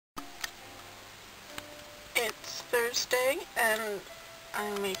Thursday, and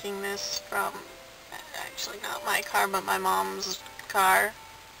I'm making this from, actually not my car, but my mom's car,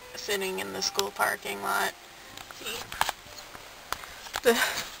 sitting in the school parking lot. See? The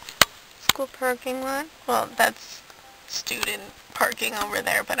school parking lot? Well, that's student parking over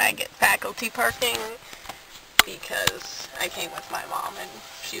there, but I get faculty parking because I came with my mom, and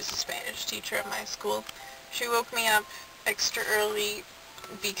she's a Spanish teacher at my school. She woke me up extra early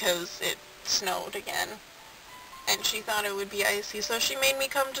because it snowed again, and she thought it would be icy, so she made me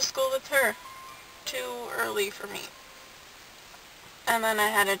come to school with her. Too early for me. And then I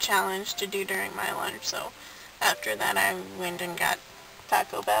had a challenge to do during my lunch, so after that I went and got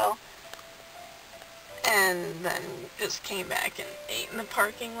Taco Bell, and then just came back and ate in the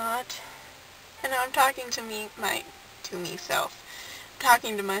parking lot. And now I'm talking to myself.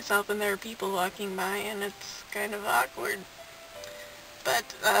 Talking to myself, and there are people walking by, and it's kind of awkward.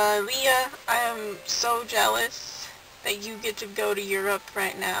 But, Leah, I am so jealous that you get to go to Europe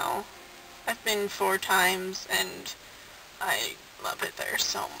right now. I've been 4 times, and I love it there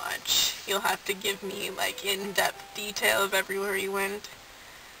so much. You'll have to give me, like, in-depth detail of everywhere you went.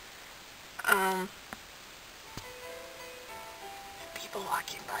 People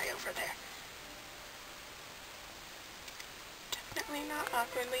walking by over there. Definitely not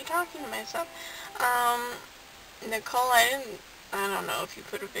awkwardly talking to myself. Nicole, I don't know if you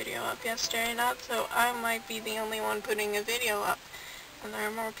put a video up yesterday or not, so I might be the only one putting a video up, and there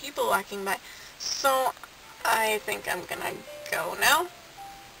are more people walking by. So, I think I'm gonna go now,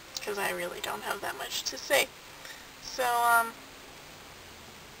 because I really don't have that much to say. So,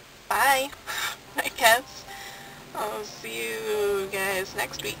 bye, I guess. I'll see you guys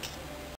next week.